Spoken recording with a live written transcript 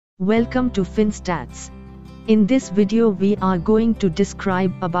Welcome to FinStats. In this video we are going to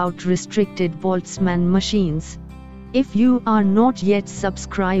describe about restricted Boltzmann machines. If you are not yet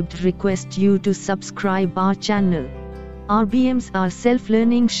subscribed, request you to subscribe our channel. RBMs are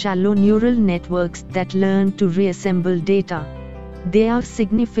self-learning shallow neural networks that learn to reassemble data. They are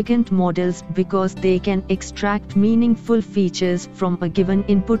significant models because they can extract meaningful features from a given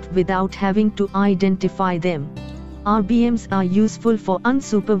input without having to identify them. RBMs are useful for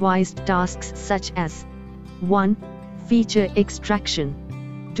unsupervised tasks such as 1. Feature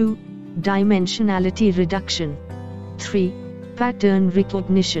extraction, 2. Dimensionality reduction, 3. Pattern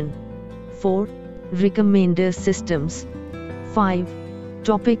recognition, 4. Recommender systems, 5.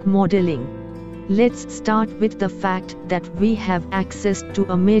 Topic modeling. Let's start with the fact that we have access to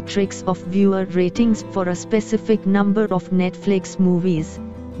a matrix of viewer ratings for a specific number of Netflix movies,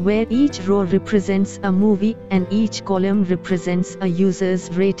 where each row represents a movie and each column represents a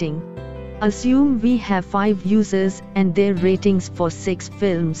user's rating. Assume we have 5 users and their ratings for 6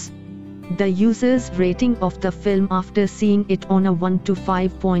 films. The user's rating of the film after seeing it on a 1 to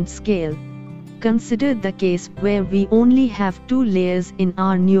 5 point scale. Consider the case where we only have 2 layers in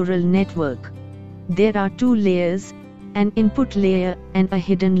our neural network. There are 2 layers, an input layer and a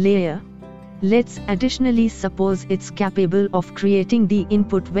hidden layer. Let's additionally suppose it's capable of creating the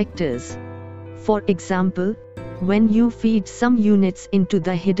input vectors. For example, when you feed some units into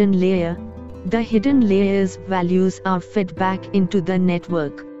the hidden layer, the hidden layer's values are fed back into the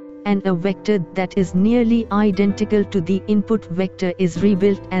network, and a vector that is nearly identical to the input vector is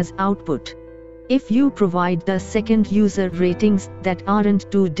rebuilt as output. If you provide the second user ratings that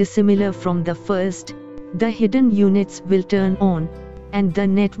aren't too dissimilar from the first, the hidden units will turn on, and the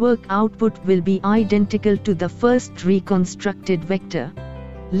network output will be identical to the first reconstructed vector.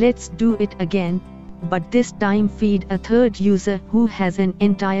 Let's do it again, but this time feed a third user who has an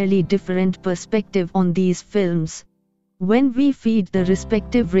entirely different perspective on these films. When we feed the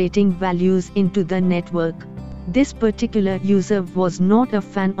respective rating values into the network, this particular user was not a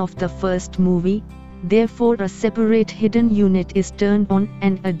fan of the first movie, therefore a separate hidden unit is turned on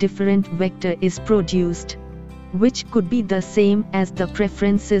and a different vector is produced, which could be the same as the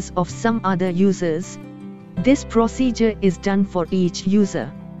preferences of some other users. This procedure is done for each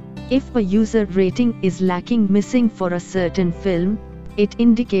user. If a user rating is missing for a certain film, it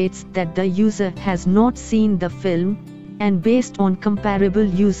indicates that the user has not seen the film, and based on comparable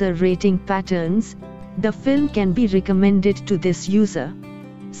user rating patterns, the film can be recommended to this user.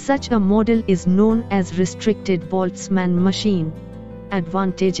 Such a model is known as restricted Boltzmann machine.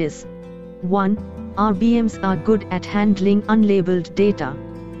 Advantages: 1. RBMs are good at handling unlabeled data.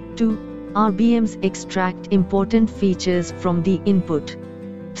 2. RBMs extract important features from the input.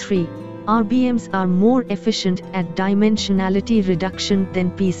 3. RBMs are more efficient at dimensionality reduction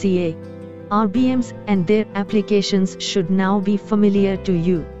than PCA. RBMs and their applications should now be familiar to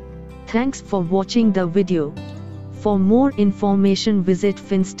you. Thanks for watching the video. For more information visit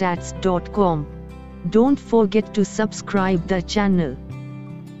finstats.com. Don't forget to subscribe the channel.